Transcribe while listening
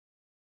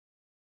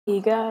Hey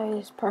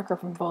guys, Parker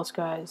from False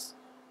Guys.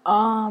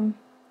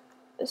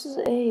 This is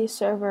a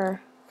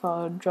server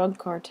called Drug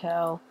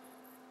Cartel.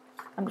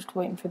 I'm just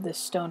waiting for this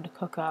stone to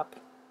cook up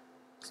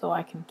so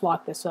I can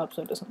block this up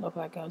so it doesn't look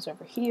like I was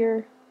over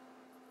here.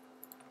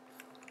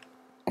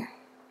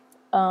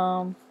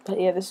 But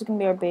yeah, this is gonna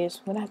be our base.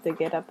 I'm gonna have to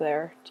get up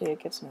there to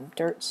get some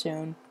dirt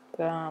soon.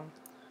 But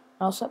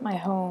I'll set my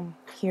home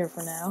here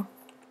for now.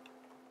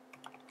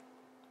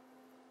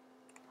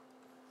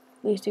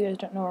 At least you guys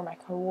don't know where my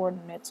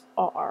coordinates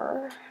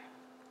are.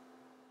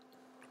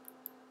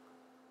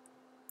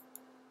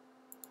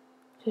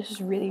 This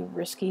is really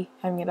risky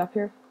having it up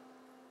here.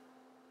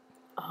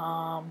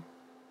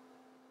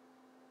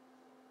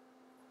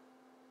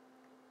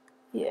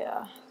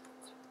 Yeah,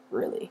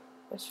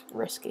 it's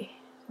risky.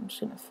 I'm just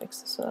gonna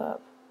fix this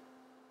up.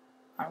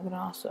 I'm gonna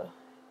also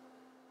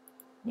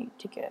need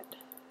to get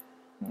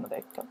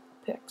another couple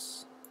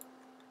picks.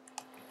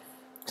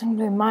 I'm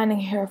gonna be mining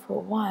here for a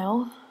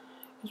while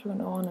because we're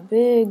gonna own a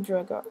big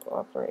drug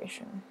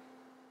operation.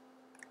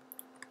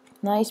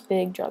 Nice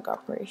big drug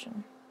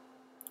operation.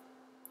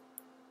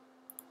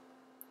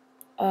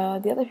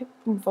 The other people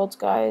from Volts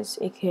Guys,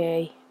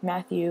 aka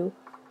Matthew,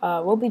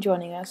 will be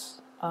joining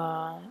us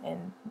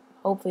in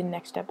hopefully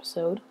next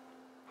episode.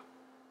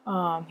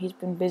 He's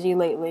been busy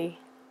lately,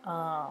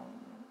 all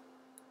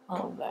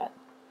of that.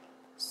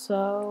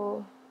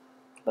 So,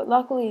 but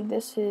luckily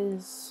this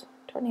is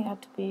turning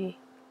out to be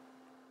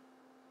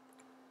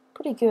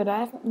pretty good. I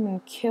haven't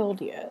been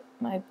killed yet.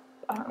 I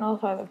don't know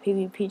if I have a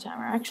PvP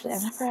timer. Actually,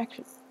 I've never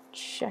actually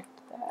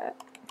checked that.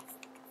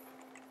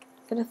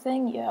 Is it a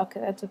thing? Yeah, okay,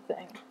 that's a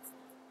thing.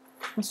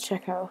 Let's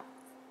check how.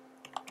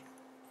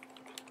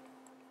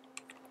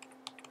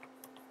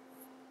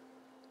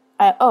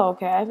 Oh,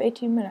 okay, I have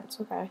 18 minutes,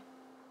 okay.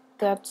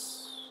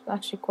 That's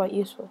actually quite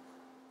useful.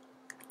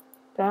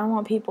 But I don't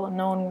want people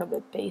knowing where the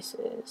base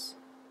is.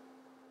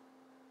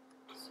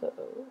 So,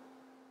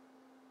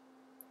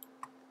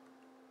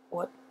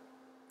 what?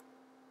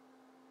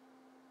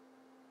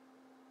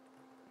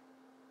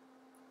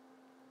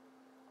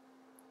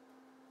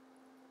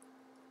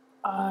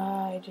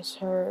 I just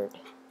heard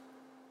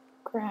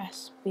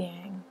grass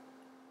being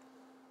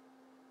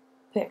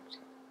picked.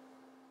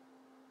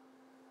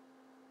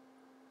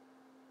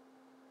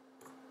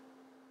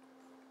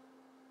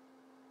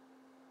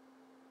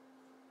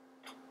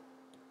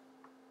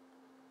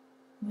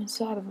 I'm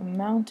inside of a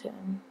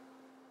mountain.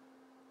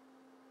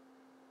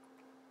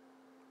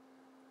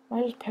 Am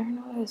I just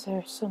paranoid? Is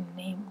there some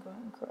name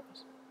going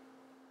across?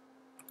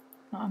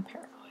 No, I'm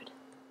paranoid.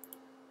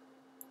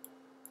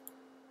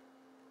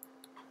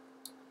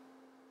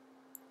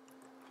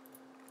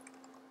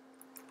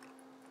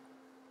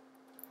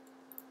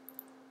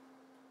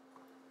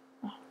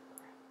 Oh,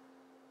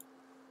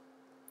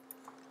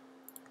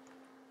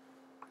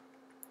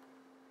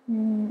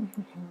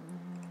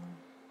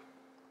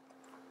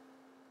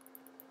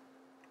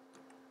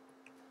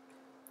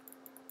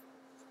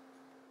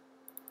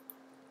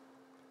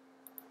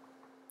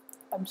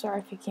 I'm sorry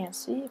if you can't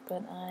see,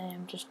 but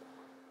I'm just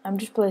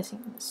placing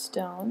the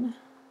stone.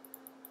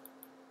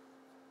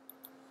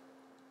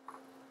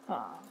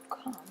 Oh,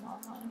 come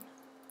on.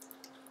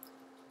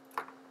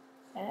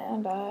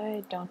 And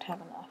I don't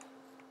have enough.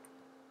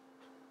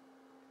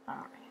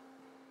 Alright.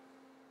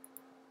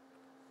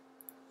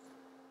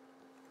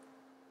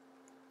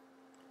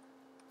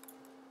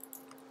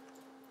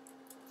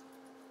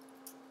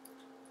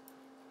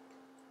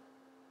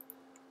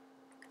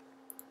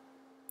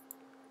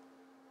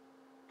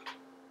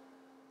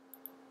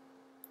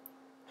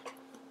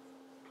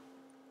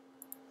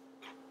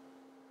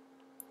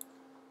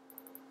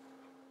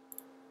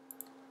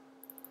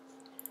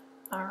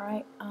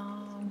 Alright,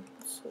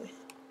 let's see.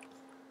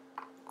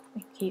 Let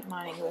me keep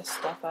mining this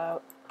stuff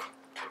out.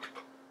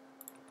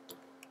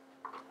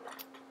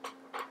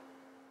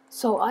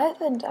 So I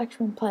haven't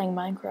actually been playing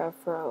Minecraft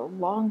for a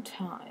long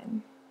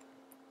time.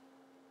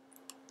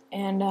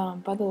 And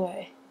by the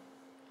way,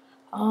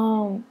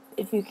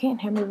 if you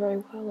can't hear me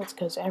very well, it's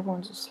because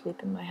everyone's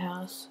asleep in my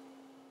house.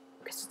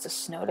 Because it's a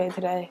snow day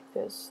today.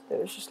 Because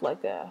there's just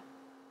like a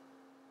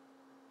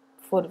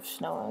foot of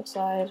snow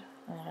outside,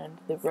 and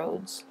the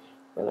roads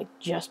were like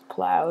just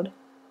plowed.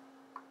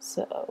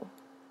 So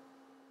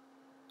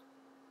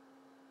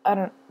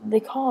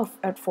they call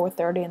at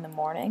 4:30 in the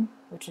morning,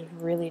 which is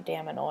really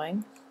damn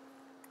annoying.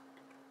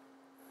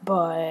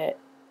 But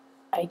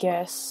I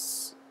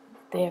guess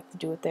they have to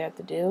do what they have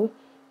to do,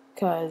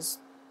 because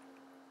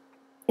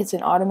it's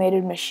an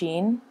automated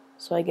machine,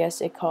 so I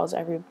guess it calls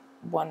every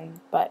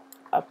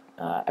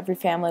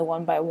family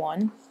one by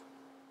one.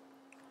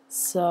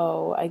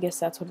 So I guess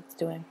that's what it's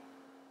doing.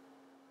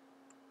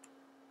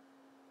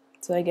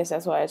 So I guess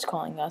that's why it's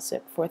calling us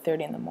at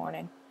 4:30 in the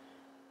morning,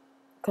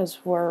 because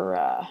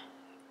our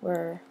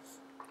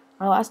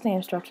last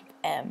name starts with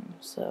M,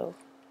 so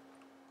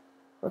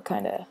we're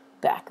kind of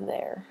back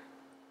there.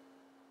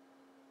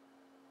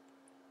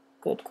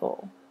 Good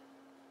call.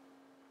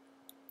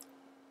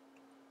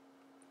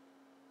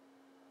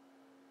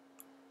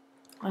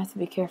 I have to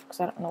be careful because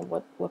I don't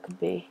know what could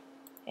be.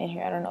 in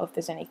here. I don't know if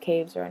there's any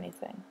caves or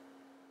anything.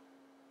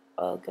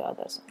 Oh god,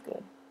 that's not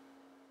good.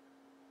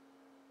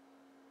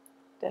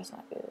 That's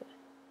not good.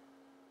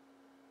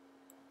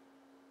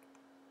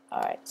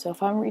 Alright, so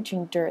if I'm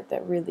reaching dirt,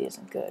 that really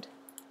isn't good.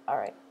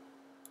 Alright.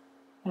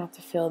 I'm gonna have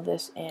to fill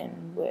this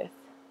in with...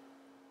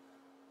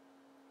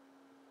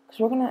 because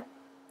we're gonna...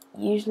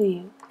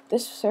 usually,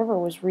 this server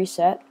was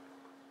reset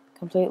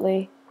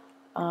completely.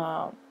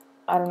 I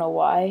don't know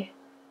why,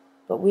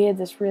 but we had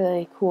this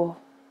really cool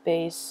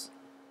base.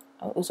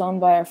 It was owned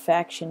by our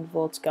faction,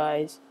 Volts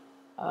guys.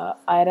 I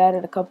had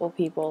added a couple of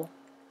people.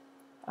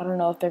 I don't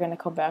know if they're gonna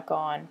come back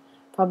on.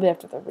 Probably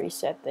after the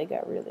reset, they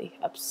got really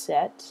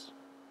upset.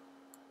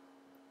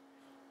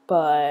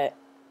 But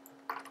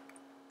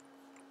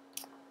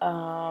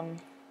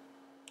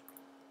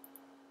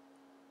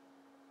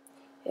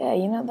yeah,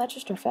 you know, that's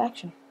just our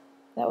faction.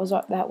 That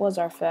was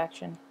our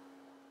faction.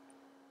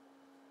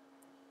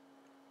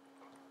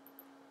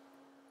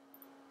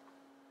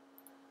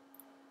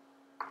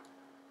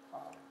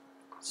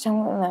 So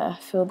I'm gonna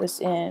fill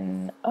this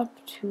in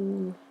up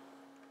to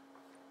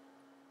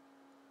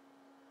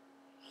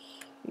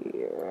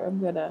here.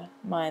 I'm gonna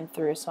mine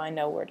through so I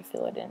know where to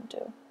fill it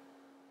into.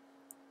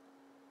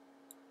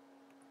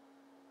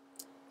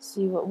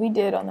 See what we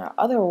did on our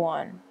other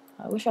one.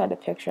 I wish I had a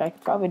picture. I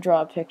could probably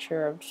draw a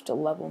picture of just a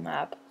level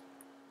map.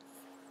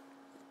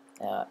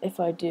 If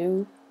I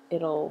do,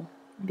 it'll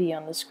be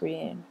on the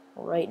screen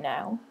right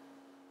now.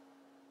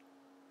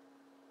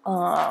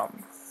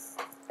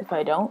 If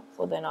I don't,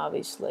 well then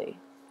obviously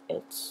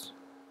it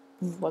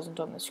wasn't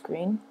on the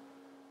screen.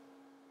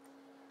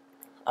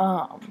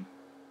 So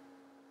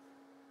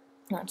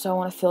I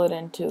want to fill it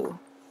into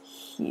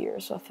here.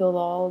 So I filled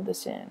all of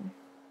this in.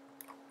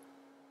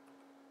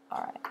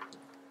 Alright.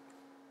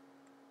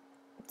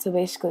 So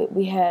basically,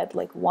 we had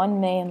like one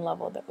main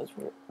level that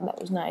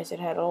was nice. It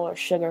had all our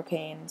sugar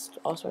canes,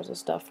 all sorts of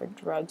stuff for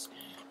drugs.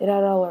 It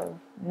had all our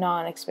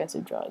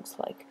non-expensive drugs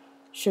like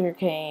sugar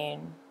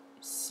cane,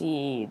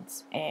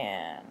 seeds,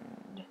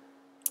 and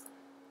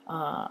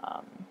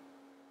what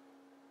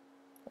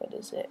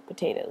is it?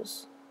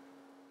 Potatoes.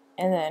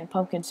 And then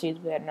pumpkin seeds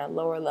we had on a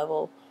lower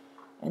level,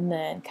 and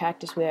then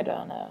cactus we had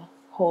on a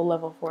whole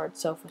level for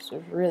itself, which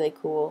was really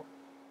cool.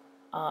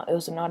 It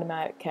was an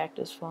automatic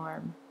cactus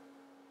farm.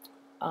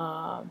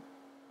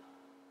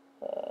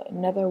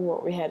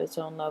 Netherwort we had its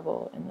own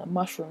level, and the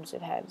mushrooms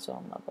it had its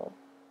own level.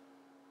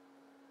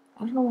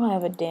 I don't know why I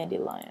have a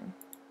dandelion.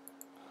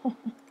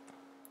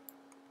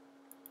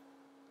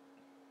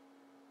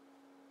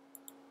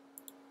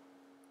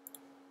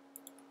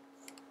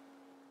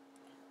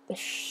 There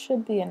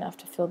should be enough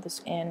to fill this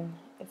in.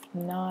 If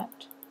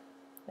not,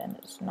 then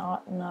it's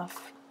not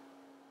enough.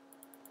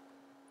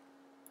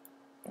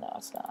 No,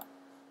 it's not.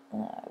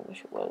 I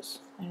wish it was.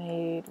 I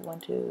need 1,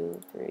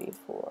 2, 3,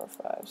 4,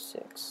 5,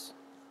 6.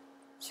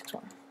 6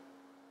 more.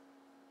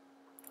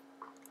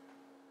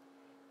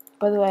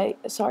 By the way,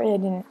 sorry I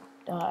didn't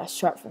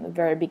start from the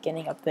very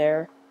beginning up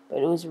there, but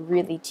it was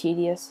really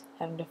tedious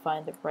having to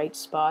find the right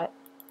spot.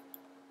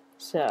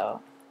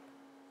 So,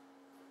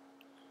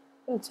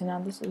 good. So now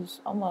this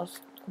is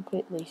almost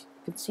completely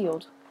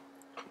concealed.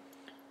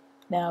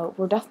 Now,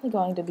 we're definitely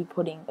going to be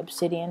putting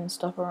obsidian and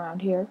stuff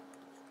around here,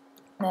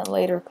 and then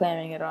later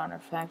claiming it on our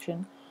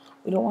faction.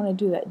 We don't want to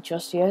do that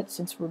just yet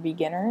since we're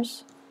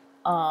beginners.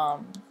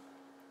 I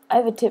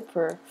have a tip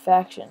for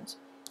factions.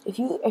 If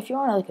you're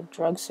on like a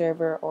drug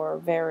server or a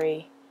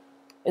very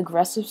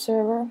aggressive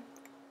server,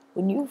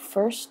 when you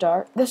first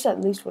start, this is at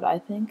least what I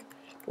think,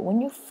 but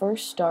when you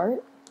first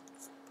start,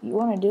 what you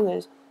want to do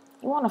is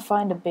you want to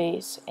find a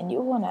base and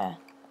you want to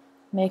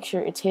make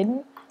sure it's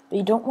hidden, but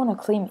you don't want to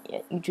claim it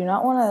yet. You do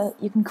not want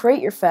to. You can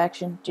create your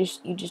faction,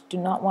 you just do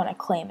not want to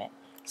claim it.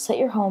 Set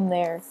your home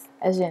there,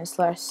 as in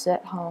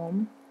 /set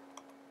home.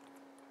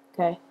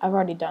 Okay, I've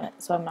already done it,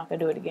 so I'm not gonna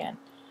do it again.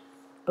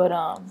 But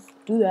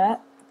do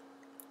that.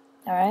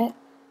 All right,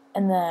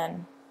 and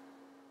then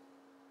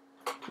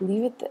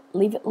leave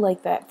it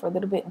like that for a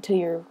little bit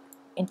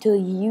until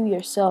you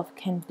yourself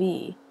can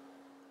be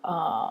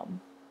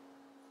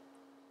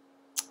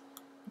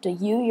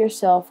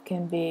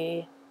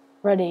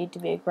ready to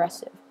be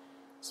aggressive.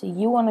 So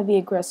you want to be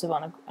aggressive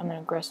on an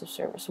aggressive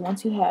server. So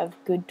once you have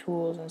good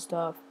tools and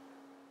stuff,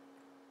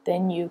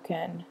 then you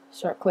can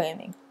start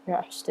claiming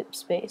your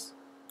space.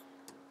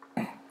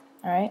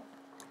 Alright?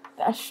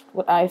 That's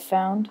what I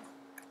found.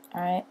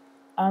 Alright?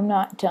 I'm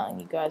not telling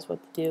you guys what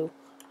to do.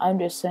 I'm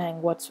just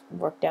saying what's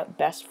worked out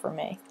best for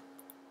me.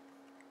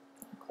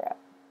 Oh, crap.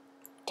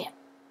 Damn.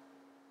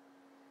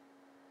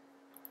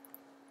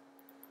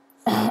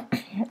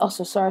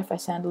 Also, sorry if I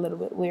sound a little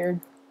bit weird.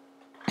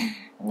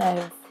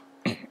 I've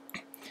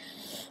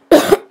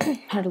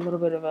had a little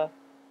bit of a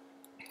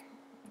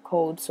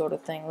cold sort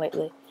of thing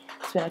lately.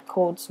 It's been a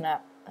cold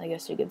snap, I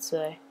guess you could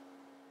say.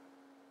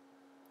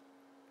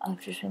 I've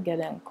just been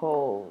getting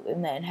cold,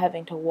 and then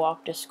having to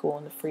walk to school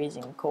in the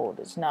freezing cold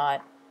does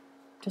not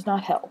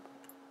help.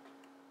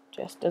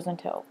 Just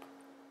doesn't help.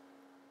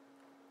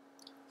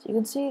 So you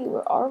can see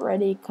we're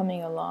already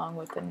coming along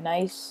with a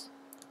nice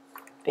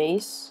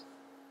base,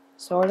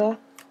 sorta.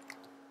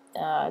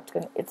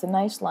 It's a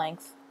nice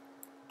length.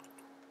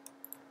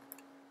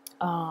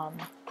 I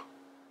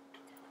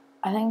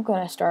think I'm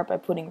gonna start by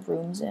putting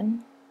rooms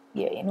in.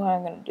 Yeah, you know what?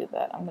 I'm gonna do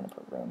that. I'm gonna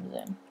put rooms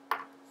in.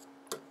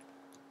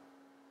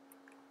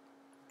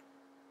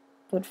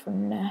 But for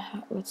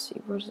now, let's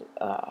see. Where's it?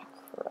 Ah,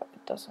 crap!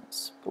 It doesn't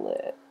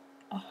split.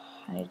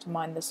 I need to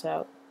mine this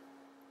out.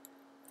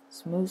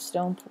 Smooth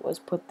stone was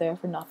put there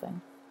for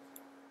nothing.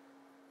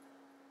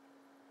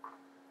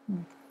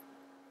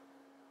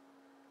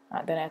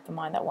 Alright, then I have to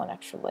mine that one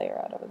extra layer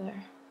out over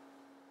there.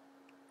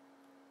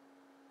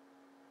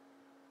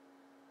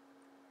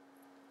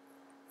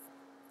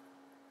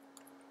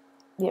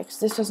 Yeah, because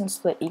this doesn't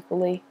split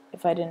equally.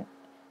 If I didn't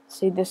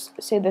say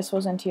this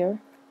wasn't here,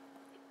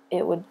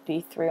 it would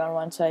be 3 on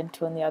one side and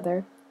 2 on the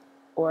other,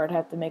 or I'd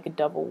have to make a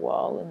double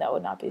wall, and that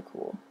would not be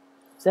cool.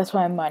 So that's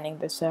why I'm mining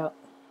this out.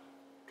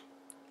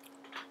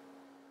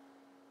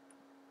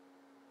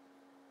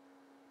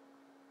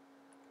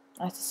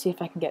 I have to see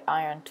if I can get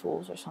iron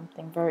tools or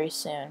something very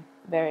soon.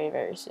 Very,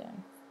 very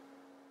soon.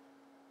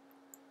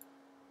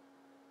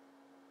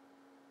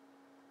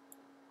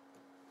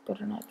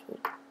 Better not do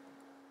a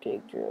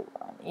big drug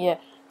run. Yeah.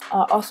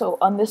 Also,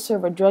 on this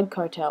server, Drug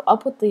Cartel, I'll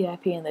put the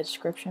IP in the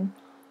description.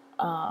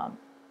 On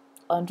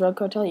Drug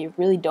Cartel, you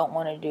really don't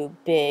want to do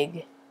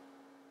big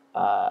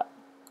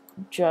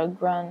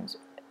drug runs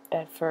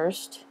at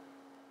first.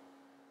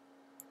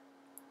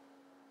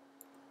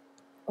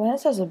 When it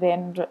says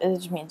abandoned, it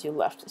just means you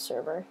left the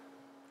server.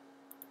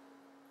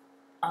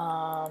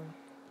 Alright,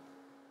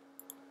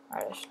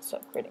 I should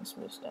start creating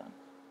smooth stone.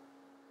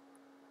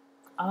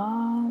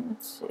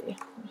 Let's see.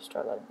 Let me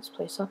start letting this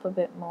place up a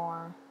bit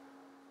more.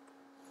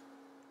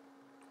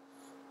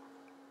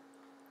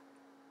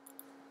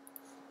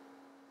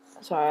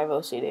 Sorry, I have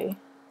OCD.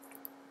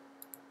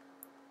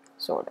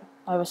 Sorta.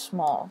 I have a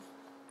small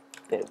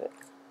bit of it.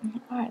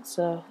 Alright,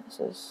 so this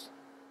is...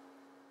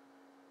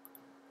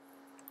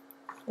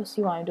 Let's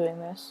see why I'm doing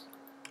this.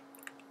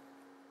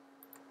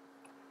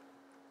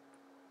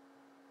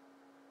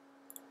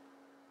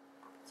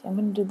 See, I'm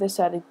going to do this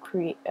out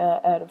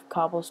of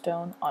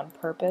cobblestone on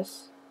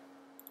purpose,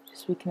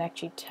 just so we can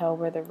actually tell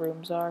where the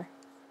rooms are.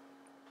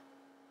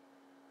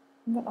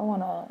 I'm going to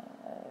want a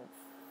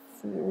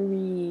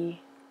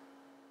 3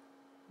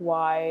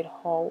 wide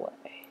hallway.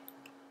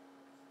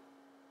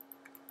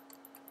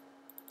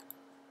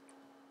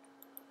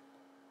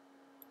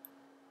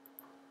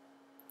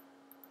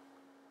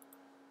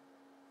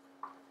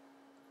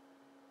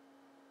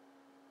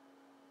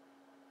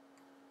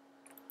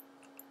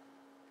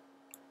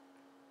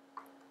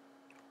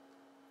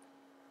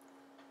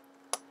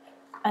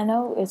 I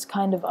know it's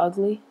kind of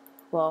ugly.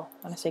 Well,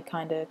 when I say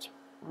kinda, it's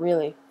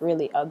really,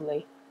 really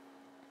ugly.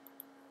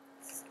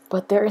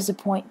 But there is a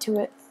point to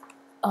it.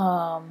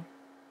 We're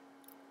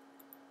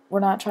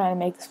not trying to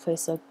make this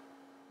place look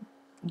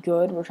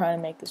good. We're trying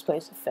to make this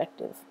place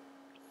effective.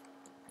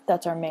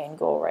 That's our main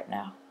goal right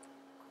now.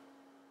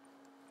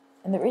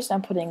 And the reason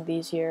I'm putting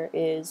these here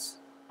is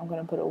I'm going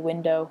to put a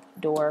window,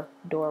 door,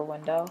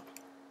 window.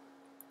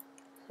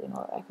 So, you know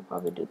what, I could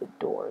probably do the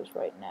doors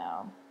right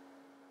now.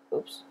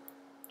 Oops.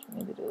 Didn't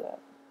need to do that.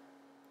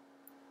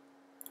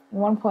 In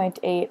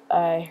 1.8,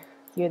 I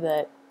hear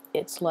that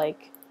it's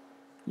like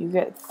you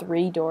get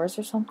 3 doors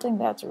or something.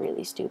 That's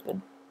really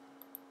stupid.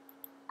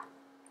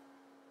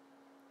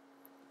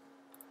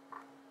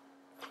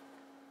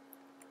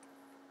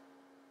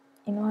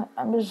 You know what?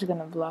 I'm just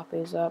gonna block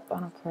these up.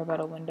 I don't care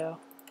about a window.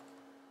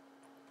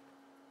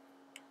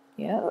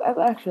 Yeah, that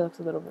actually looks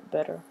a little bit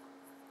better.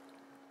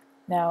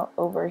 Now,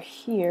 over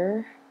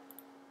here,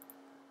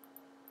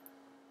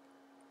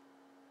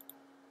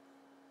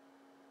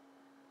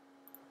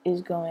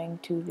 is going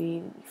to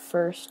the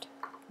first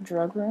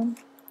drug room.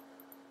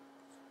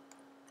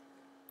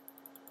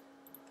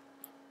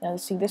 Now,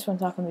 see, this one's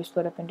not going to be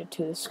split up into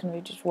 2. This is going to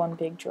be just one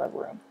big drug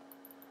room.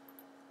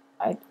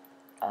 I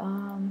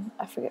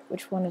forget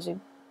which one is it.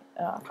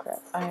 Oh,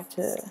 crap. I have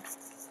to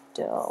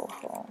del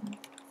home.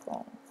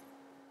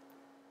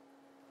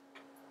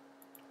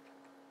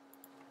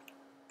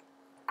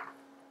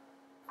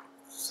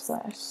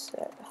 Slash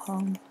set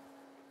home.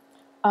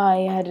 I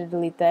had to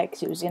delete that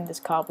because it was in this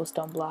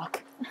cobblestone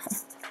block.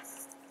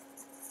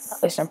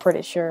 At least I'm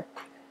pretty sure.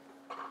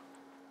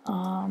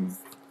 But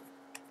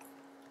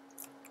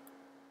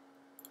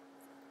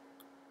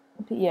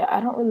yeah,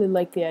 I don't really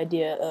like the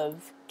idea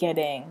of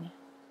getting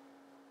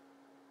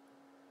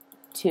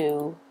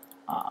to,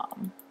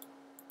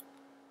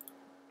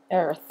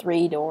 there are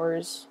 3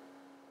 doors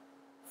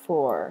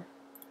for,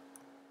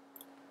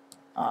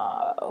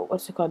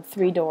 what's it called?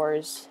 3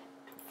 doors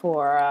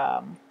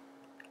for,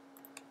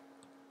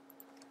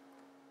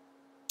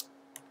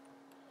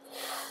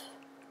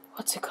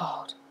 what's it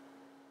called?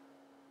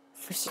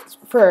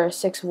 For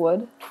 6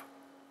 wood.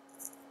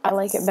 I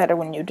like it better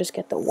when you just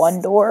get the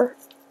 1 door,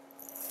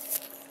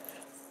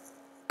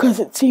 because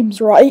it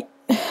seems right.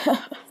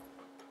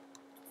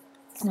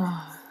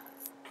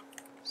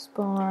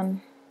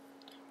 Spawn.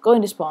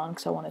 Going to spawn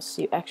because I want to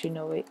see. Actually,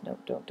 no, wait. No,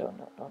 don't.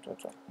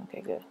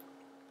 Okay, good.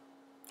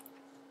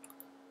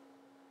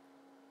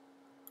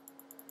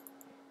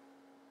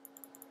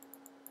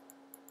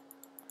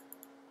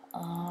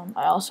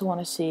 I also want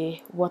to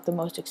see what the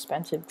most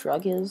expensive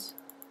drug is.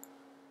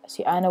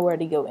 See, I know where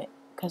to go in,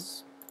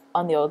 because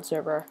on the old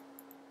server,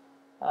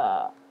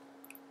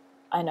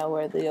 I know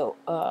where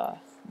the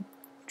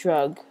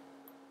drug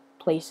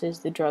place is,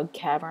 the drug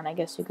cavern, I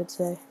guess you could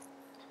say.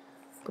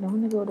 But I'm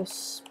gonna go to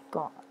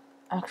spawn.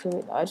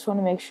 Actually, no, I just want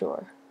to make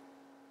sure.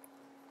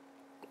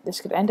 This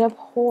could end up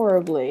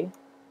horribly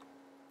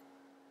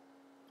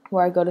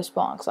where I go to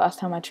spawn, because last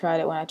time I tried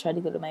it, when I tried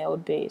to go to my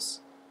old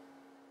base,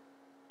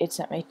 it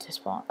sent me to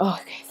spawn. Oh,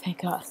 okay,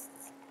 thank God.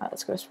 Alright,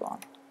 let's go to spawn.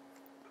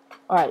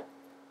 Alright,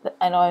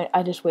 I know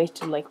I just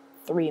wasted like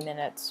 3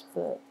 minutes,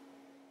 but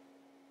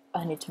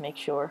I need to make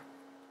sure.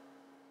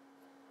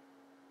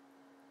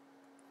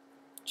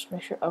 Just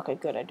make sure. Okay,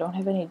 good. I don't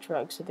have any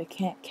drugs, so they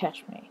can't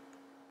catch me.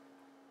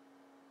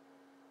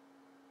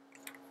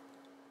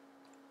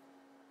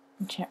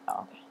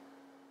 Oh, okay.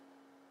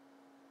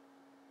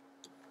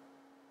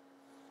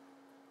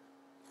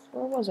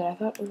 Where was it? I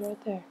thought it was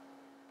right there.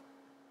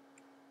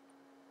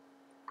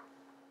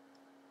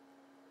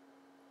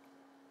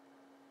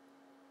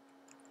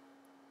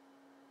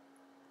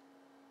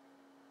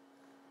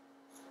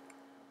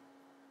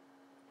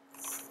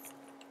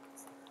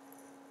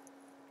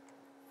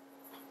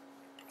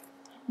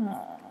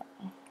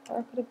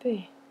 Where could it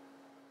be?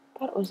 I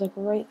thought it was like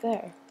right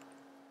there.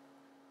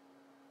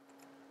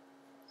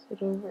 Is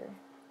it over?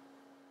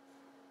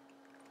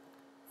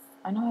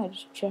 I know I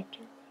just checked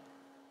it.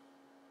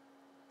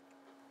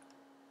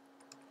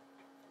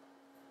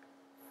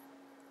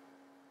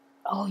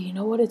 Oh, you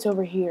know what? It's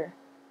over here.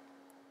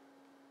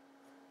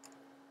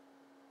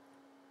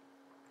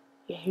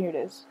 Yeah, here it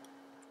is.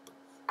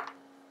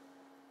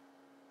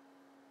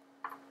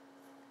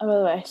 Oh, by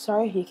the way,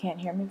 sorry if you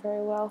can't hear me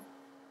very well.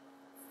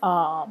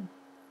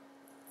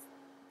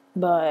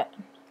 But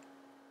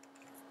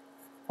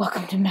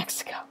welcome to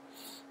Mexico.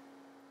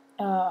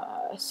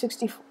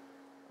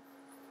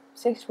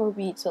 64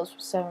 wheat sells for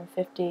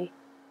 $7.50.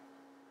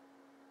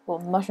 Well,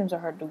 mushrooms are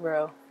hard to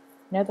grow.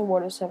 Nether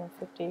wart is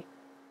 $7.50.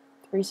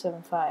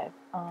 $3.75.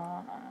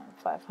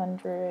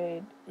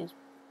 500 is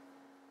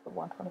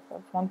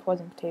 $1.25. One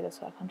poison potato is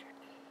 500.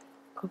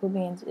 Cocoa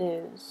beans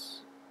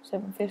is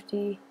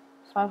 $7.50.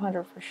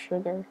 500 for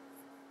sugar.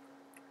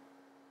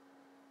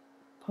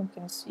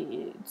 Pumpkin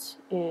seeds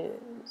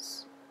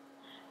is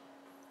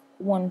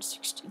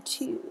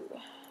 $1.62.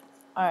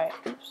 Alright,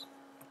 oops.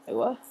 Wait,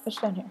 what? What's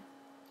down here?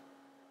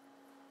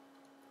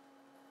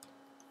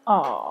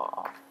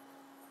 Aww.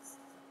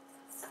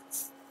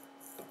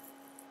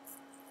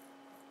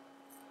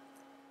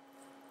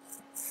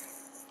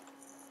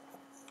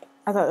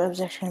 I thought there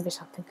was actually going to be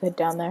something good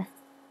down there.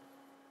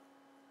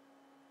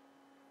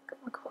 Come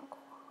on, come on, come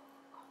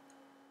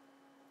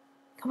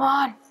on. Come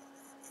on!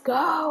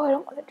 Go! I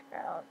don't want to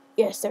drown.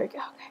 Yes, there we go.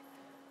 Okay.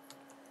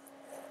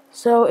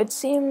 So it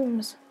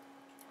seems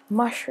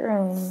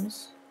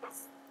mushrooms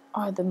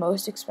are the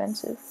most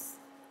expensive,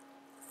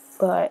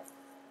 but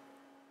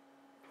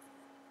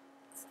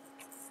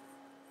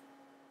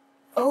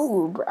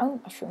oh, brown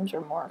mushrooms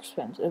are more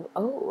expensive.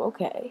 Oh,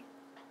 okay.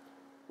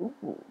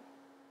 Ooh.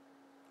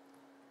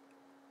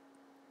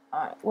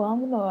 Alright, well,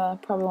 I'm gonna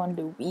probably want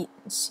to do wheat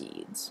and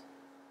seeds.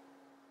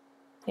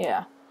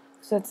 Yeah,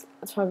 so that's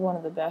probably one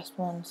of the best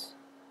ones.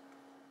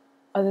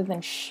 Other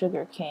than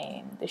sugar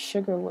cane. The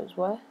sugar was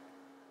what?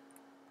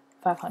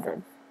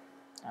 500.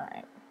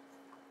 Alright.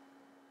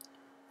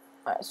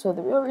 Alright, so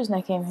the real reason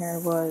I came here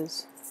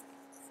was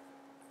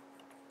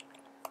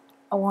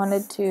I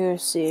wanted to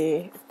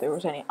see if there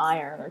was any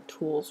iron or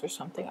tools or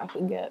something I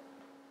could get.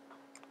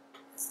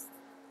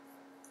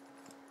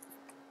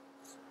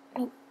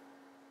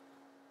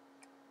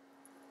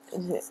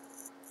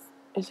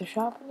 Is a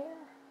shop in here?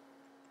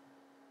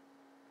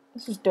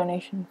 This is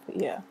donation, but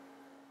yeah.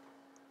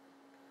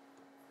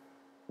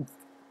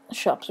 The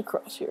shop's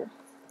across here.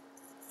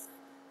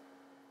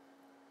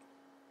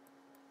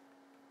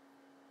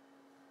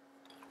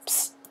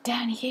 Psst,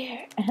 down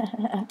here.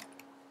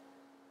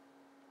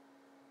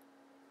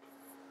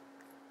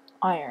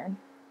 Iron.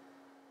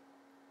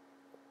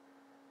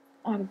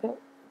 Out of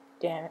it.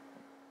 Damn it.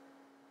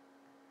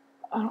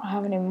 I don't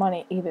have any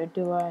money either,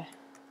 do I?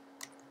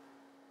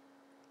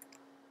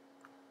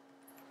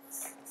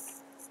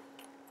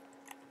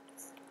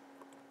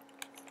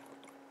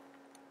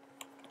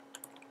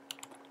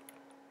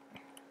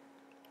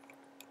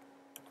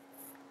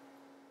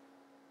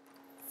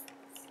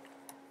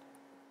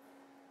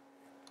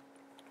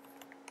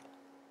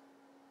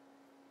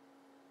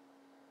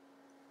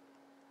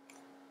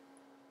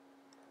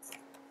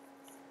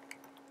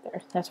 There,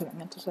 that's what I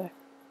meant to say.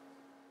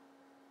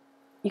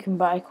 You can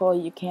buy coal,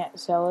 you can't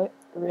sell it.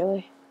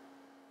 Really?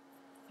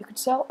 You could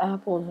sell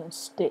apples and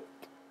steak,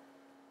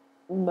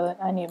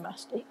 but I need my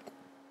steak.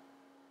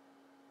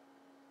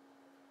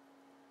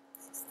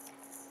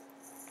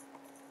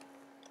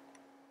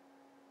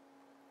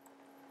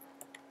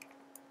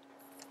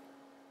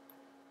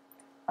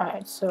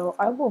 Alright, so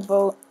I will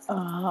vote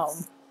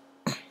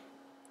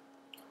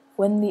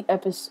when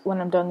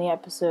I'm done the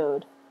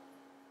episode,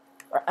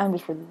 or I'm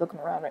just really looking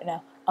around right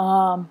now.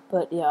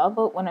 But yeah, I'll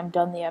vote when I'm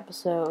done the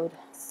episode.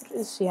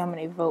 Just see how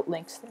many vote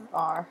links there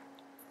are.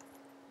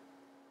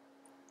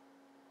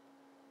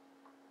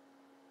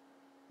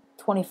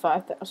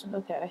 25,000,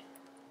 okay.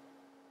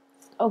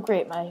 Oh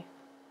great, my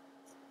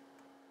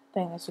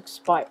thing is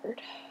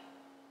expired.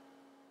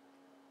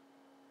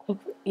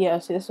 Yeah,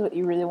 see, this is what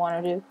you really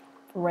want to do.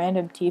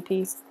 Random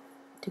TP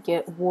to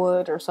get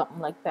wood or something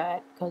like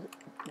that. Because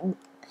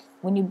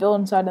when you build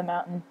inside the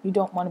mountain, you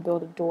don't want to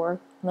build a door.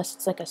 Unless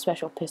it's like a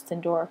special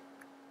piston door.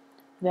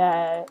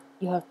 That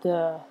you have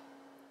to...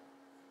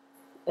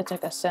 It's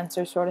like a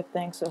sensor sort of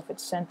thing. So if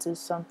it senses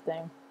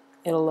something,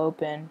 it'll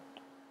open.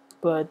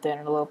 But then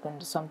it'll open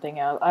to something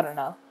else. I don't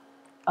know.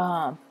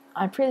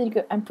 I'm pretty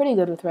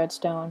good with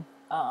redstone.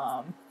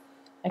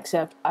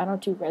 Except I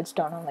don't do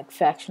redstone on like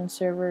faction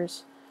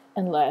servers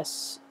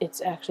unless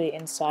it's actually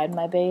inside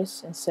my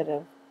base instead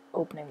of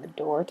opening the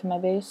door to my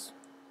base.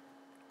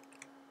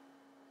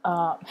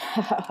 Fell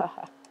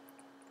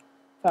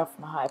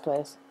from a high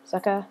place.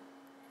 Sucker.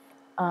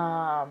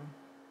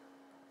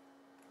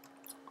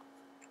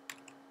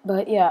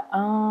 But yeah,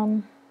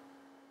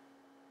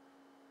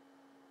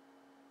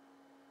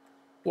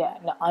 yeah,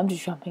 no, I'm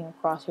just jumping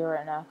across here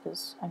right now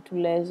because I'm too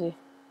lazy.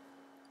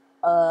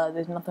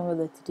 There's nothing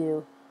really to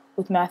do.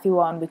 With Matthew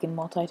on, we can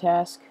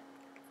multitask.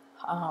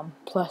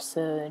 Plus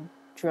the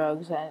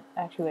drugs.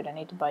 Actually, wait, I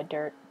need to buy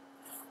dirt.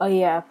 Oh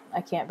yeah,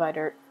 I can't buy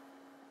dirt.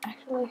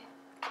 Actually,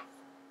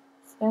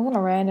 I'm gonna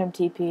random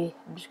TP.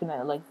 I'm just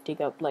gonna like dig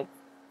up like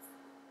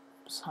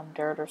some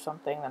dirt or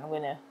something. Then I'm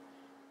gonna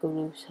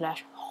go to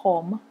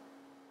 /home.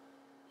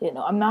 You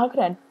know, I'm not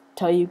gonna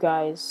tell you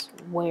guys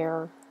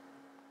where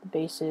the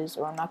base is,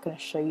 or I'm not gonna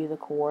show you the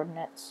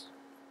coordinates.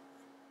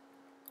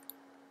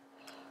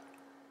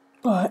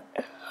 But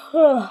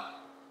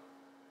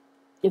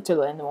it's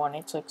early in the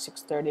morning. It's like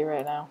 6:30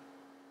 right now.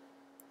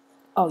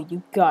 Oh,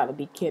 you gotta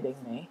be kidding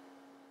me.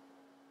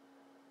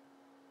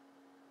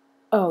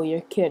 Oh,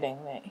 you're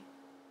kidding me.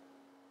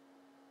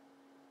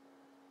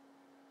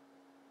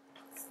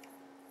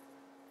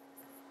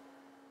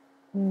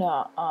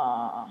 No,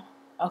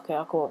 okay,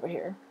 I'll go over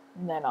here,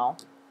 and then I'll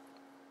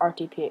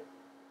RTP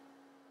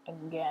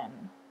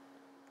again.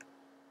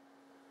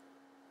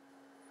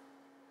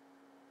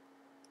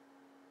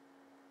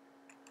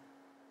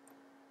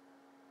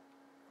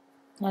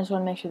 I just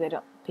want to make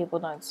sure people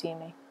don't see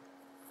me.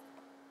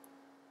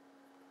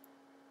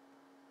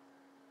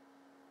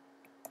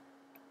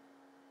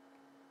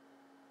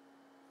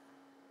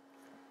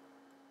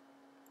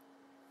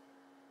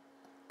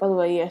 By the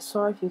way, yeah,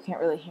 sorry if you can't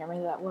really hear me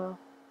that well.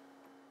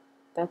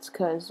 That's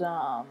because,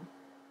 I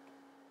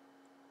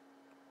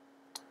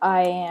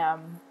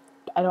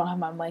don't have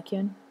my mic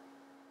in.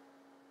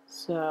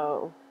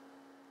 So,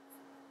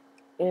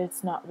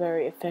 it's not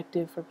very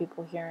effective for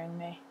people hearing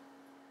me.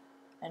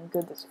 And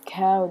good, there's a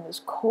cow and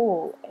there's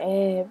coal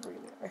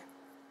everywhere.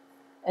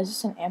 Is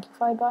this an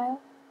amplified biome?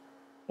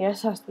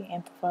 Yes, it has to be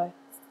amplified.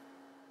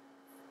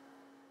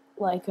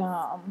 Like,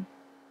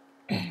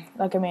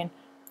 like, I mean,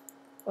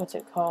 what's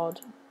it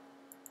called?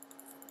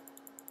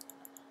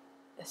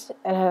 It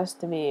has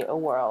to be a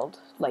world.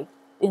 Like,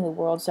 in the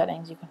world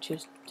settings, you can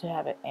choose to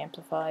have it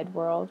amplified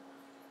world.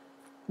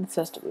 This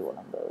has to be one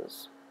of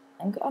those.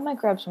 And I might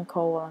grab some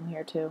coal while I'm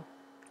here, too.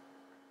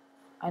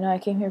 I know I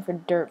came here for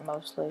dirt,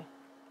 mostly.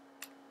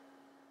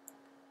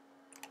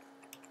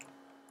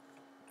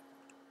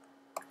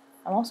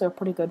 I'm also a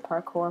pretty good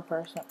parkour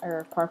person,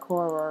 or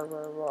parkour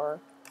roar.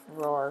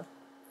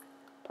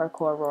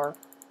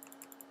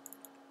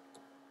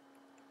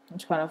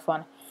 It's kind of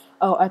fun.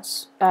 Oh, at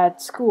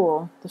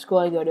school, the school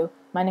I go to,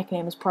 my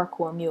nickname is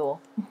Parkour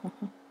Mule.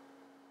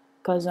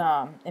 Cause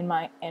in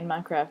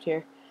Minecraft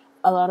here,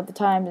 a lot of the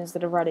times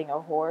instead of riding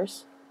a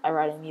horse, I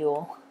ride a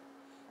mule,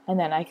 and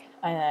then I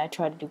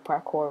try to do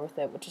parkour with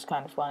it, which is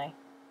kind of funny.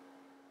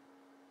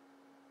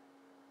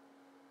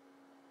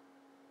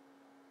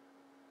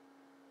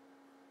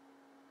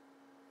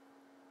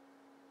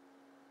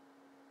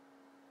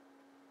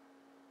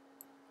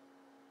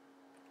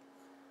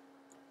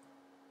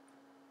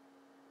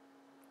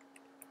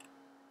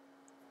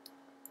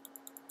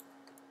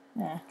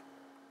 Yeah.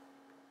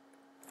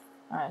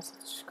 Alright, so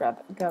let's just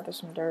gather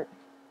some dirt.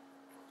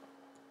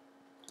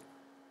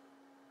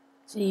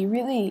 So you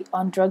really,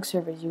 on drug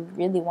servers, you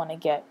really want to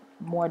get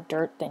more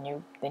dirt than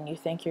you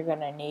think you're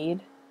gonna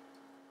need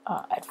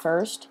at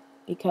first,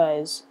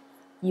 because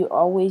you're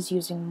always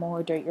using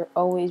more dirt. You're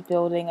always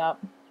building up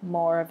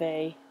more of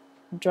a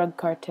drug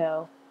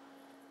cartel,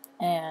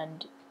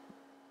 and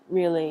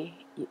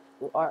really you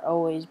are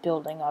always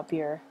building up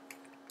your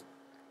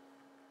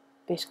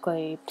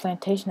basically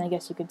plantation, I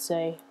guess you could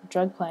say,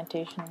 drug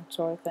plantation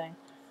sort of thing.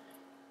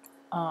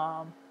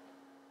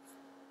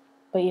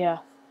 But yeah,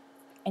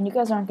 and you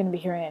guys aren't going to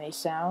be hearing any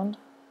sound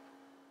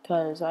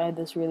because I had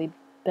this really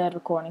bad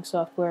recording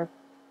software.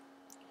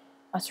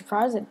 I'm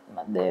surprised that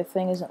the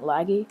thing isn't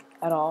laggy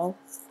at all.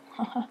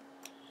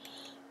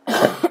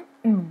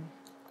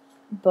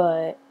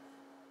 But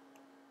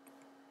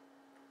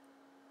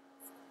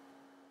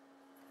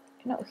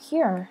you know,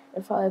 here,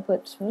 if I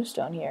put smooth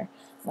stone here,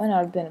 Might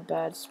not have been a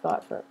bad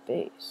spot for a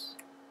base.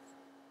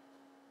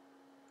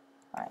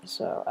 Alright,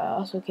 so I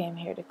also came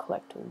here to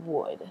collect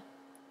wood.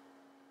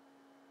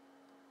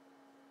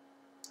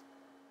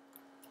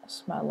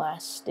 That's my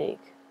last steak.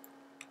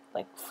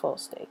 Like, full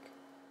steak.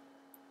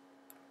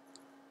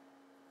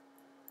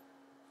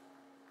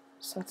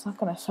 So it's not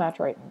going to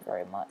saturate me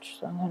very much,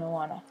 so I'm going to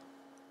want to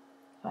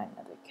find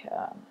another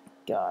cow.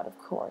 God, of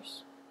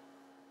course.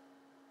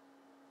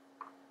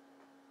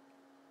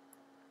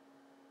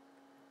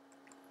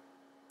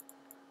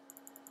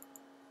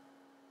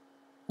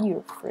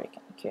 You're freaking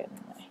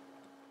kidding me.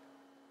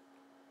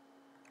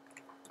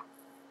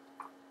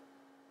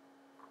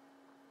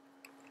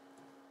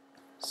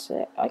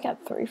 Sick. I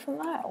got 3 from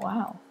that?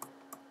 Wow.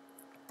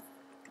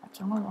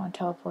 So I'm going to want to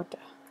teleport to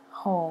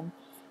home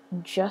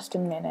in just a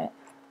minute.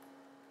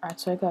 Alright,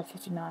 so I got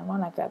 59. Why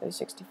not gather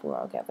 64?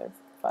 I'll gather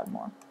 5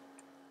 more.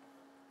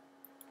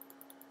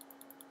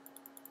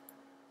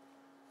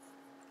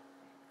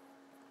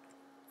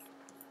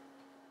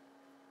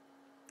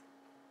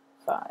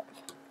 5.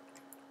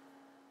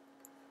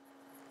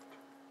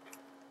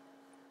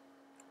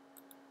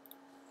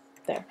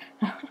 There.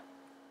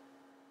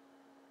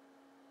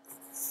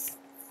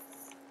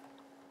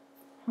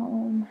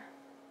 Home.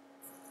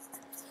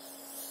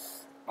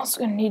 Also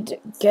gonna need to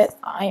get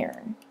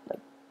iron. Like,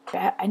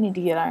 I need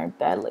to get iron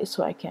badly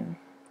so I can...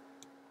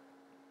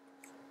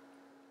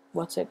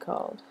 What's it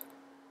called?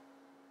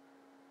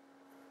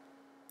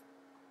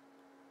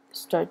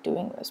 Start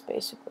doing this,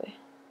 basically.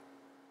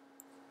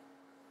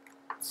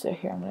 So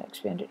here, I'm gonna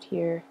expand it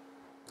here.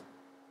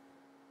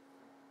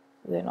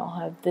 Then I'll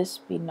have this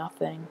be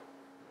nothing.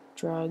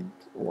 Drug,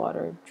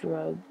 water,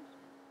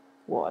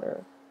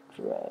 water,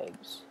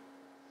 drugs.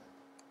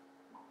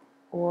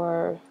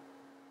 Or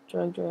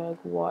drug,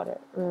 water.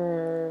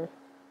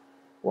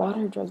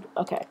 Water, drug.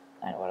 Okay,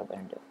 I know what I'm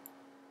gonna do.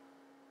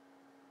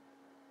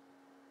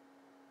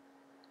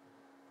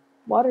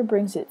 Water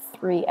brings it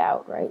 3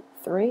 out, right?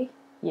 3?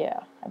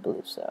 Yeah, I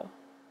believe so.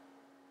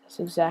 That's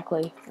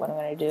exactly what I'm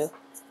gonna do.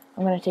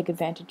 I'm gonna take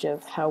advantage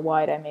of how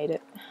wide I made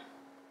it. I'm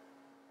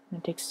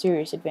gonna take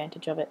serious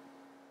advantage of it.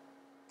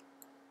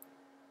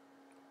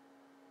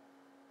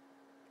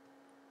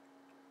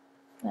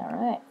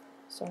 Alright,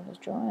 someone has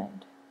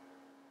joined.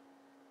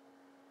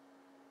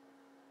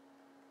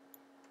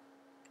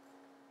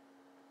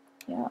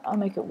 Yeah, I'll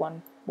make it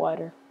 1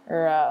 wider.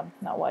 Or,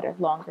 not wider,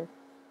 longer.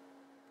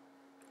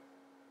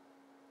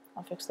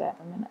 I'll fix that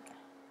in a minute.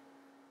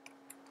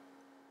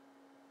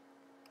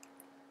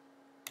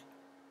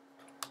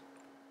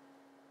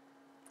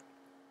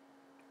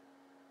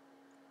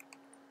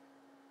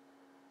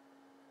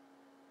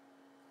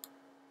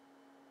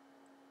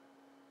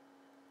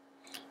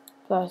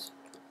 Plus,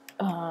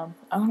 I'm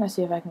gonna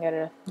see if I can get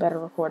a better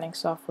recording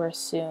software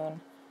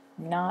soon.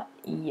 Not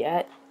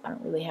yet. I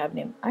don't really have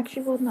any.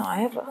 Actually, well, no, I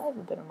have a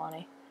bit of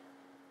money.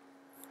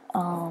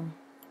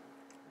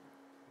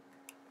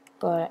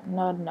 But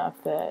not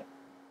enough that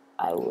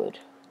I would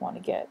want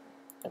to get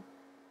a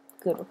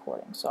good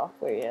recording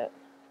software yet.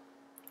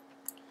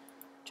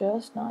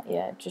 Just not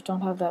yet. Just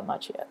don't have that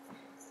much yet.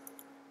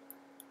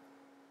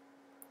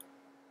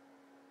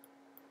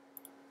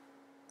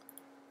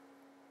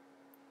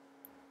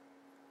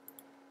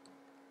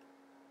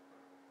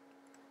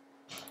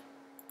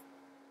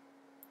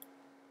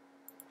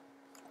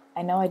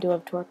 I know I do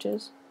have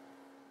torches,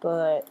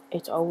 but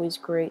it's always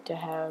great to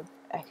have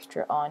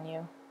extra on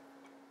you.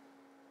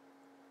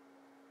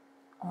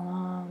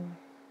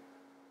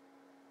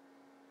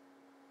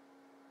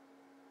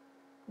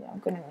 Yeah, I'm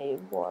gonna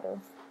need water.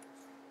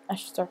 I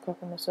should start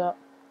cooking this up.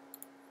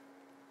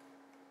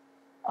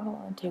 I don't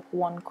want to take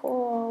 1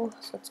 coal,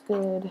 so that's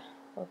good.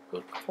 I'll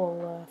take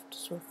coal left.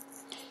 So.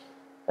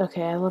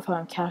 Okay, I love how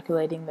I'm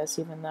calculating this,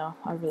 even though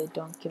I really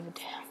don't give a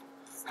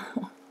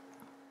damn.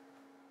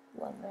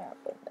 1 there,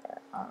 1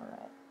 there.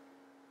 Alright.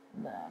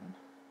 Then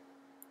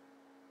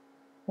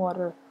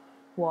water,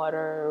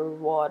 water,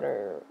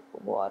 water,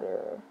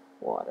 water,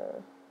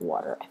 water,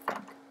 water, I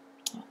think.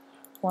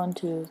 1,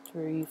 2,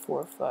 3,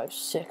 4, 5,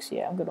 6.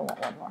 Yeah, I'm gonna want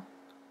 1 more.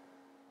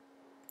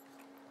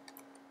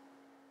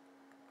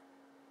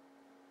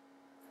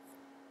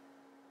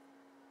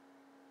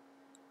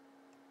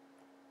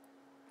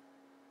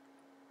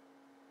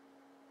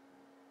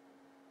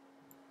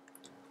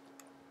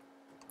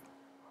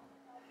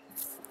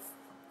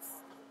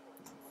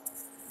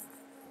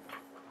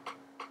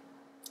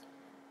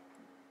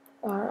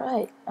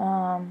 Alright,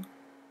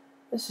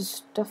 this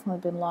has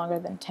definitely been longer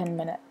than 10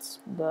 minutes,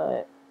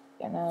 but,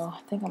 you know,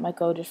 I think I might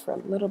go just for a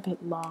little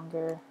bit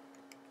longer.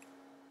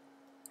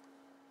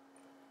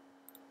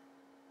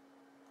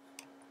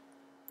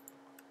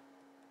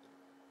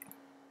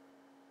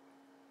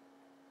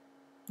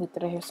 Wait,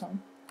 did I hear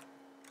something?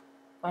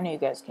 I know you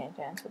guys can't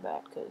answer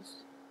that,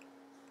 because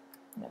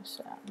no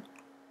sound.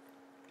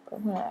 But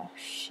I'm gonna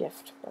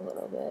shift for a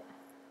little bit,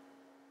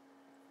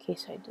 in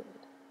case I did.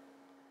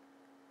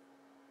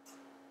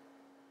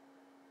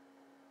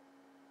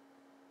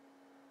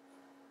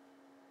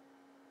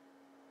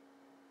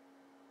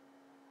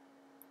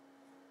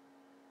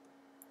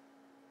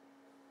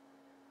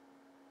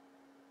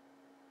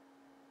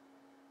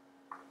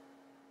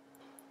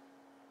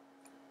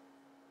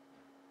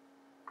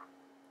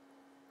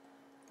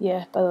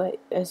 Yeah, by the way,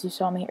 as you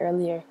saw me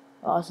earlier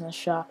while I was in the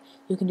shop,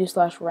 you can do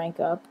slash rank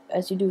up.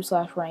 As you do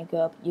slash rank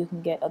up, you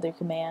can get other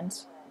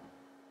commands.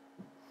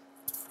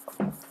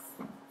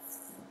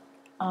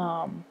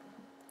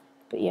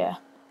 But yeah.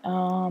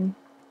 Alright,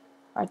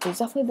 there's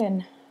definitely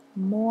been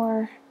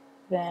more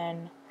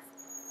than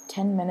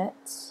 10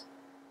 minutes.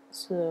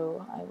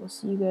 So I will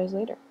see you guys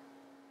later.